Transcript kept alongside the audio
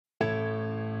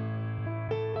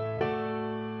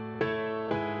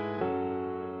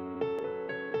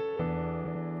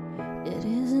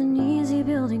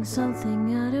building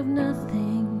something out of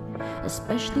nothing,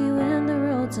 especially when the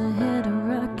roads ahead are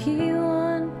a rocky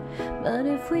one. But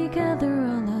if we gather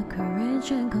all our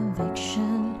courage and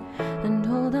conviction and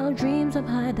hold our dreams up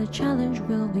high, the challenge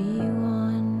will be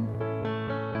won.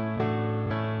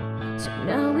 So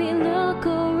now we look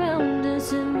around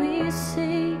us and we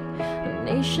see a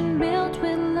nation built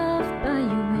with love by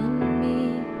you and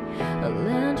me, a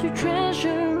land to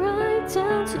treasure right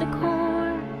down to the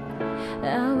core,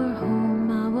 our home,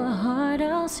 our heart,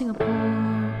 our Singapore.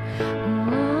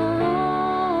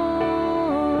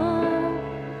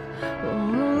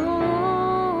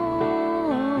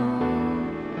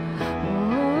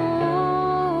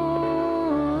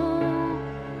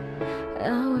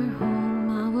 Our home,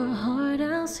 our heart,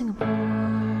 our Singapore.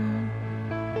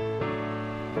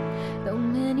 Though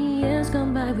many years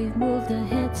gone by, we've moved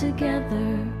ahead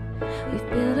together. We've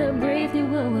built a brave new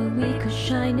world where we could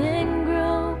shine and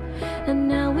grow. And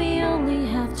now we only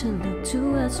have to look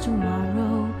towards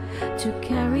tomorrow to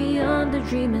carry on the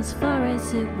dream as far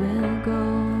as it will go.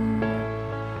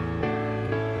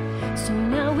 So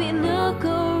now we look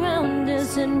around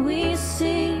us and we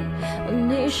see a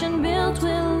nation built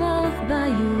with love by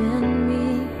you and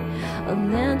me, a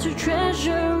land to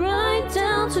treasure right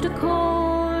down to the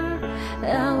core,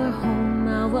 our home,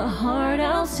 our heart,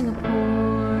 our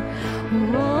Singapore.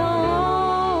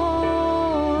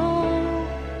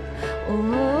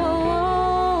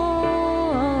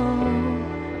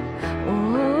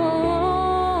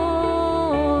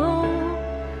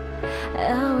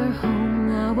 Our home,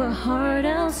 our heart,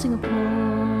 our Singapore.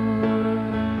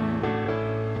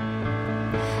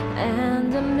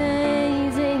 And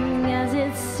amazing as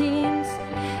it seems,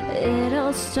 it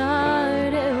all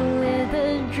started with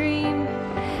a dream,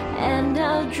 and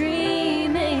our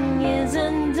dreaming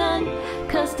isn't done,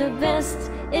 'cause the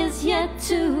best is yet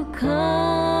to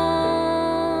come.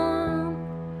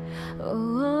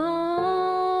 Oh,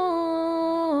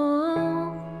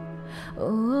 oh,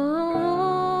 oh,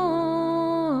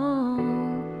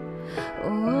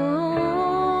 oh.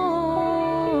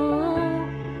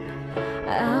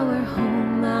 Our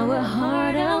home, our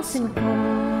heart, our Singapore.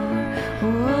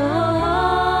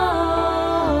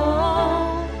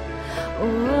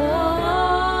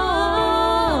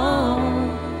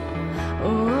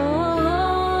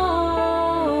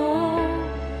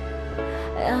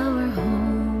 Our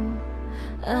home,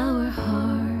 our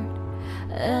heart,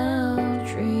 our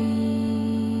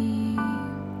dream,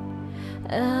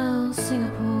 our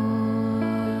Singapore.